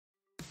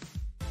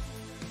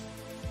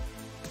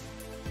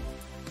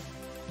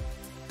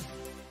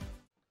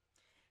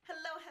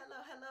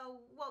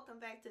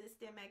welcome back to the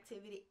STEM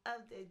activity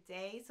of the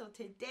day. So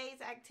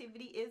today's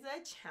activity is a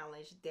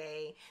challenge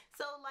day.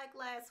 So like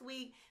last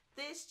week,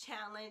 this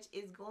challenge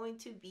is going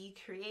to be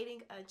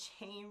creating a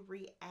chain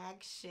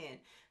reaction.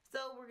 So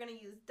we're going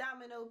to use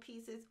domino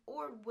pieces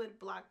or wood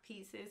block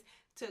pieces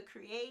to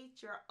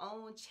create your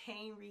own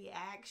chain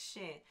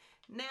reaction.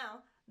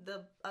 Now,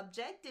 the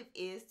objective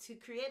is to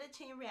create a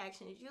chain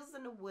reaction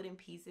using the wooden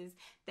pieces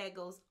that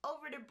goes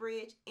over the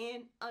bridge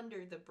and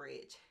under the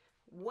bridge.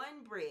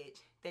 One bridge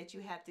that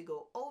you have to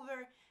go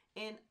over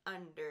and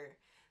under.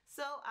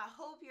 So I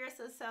hope you're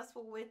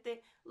successful with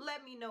it.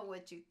 Let me know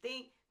what you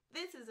think.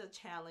 This is a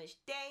challenge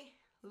day.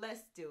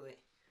 Let's do it.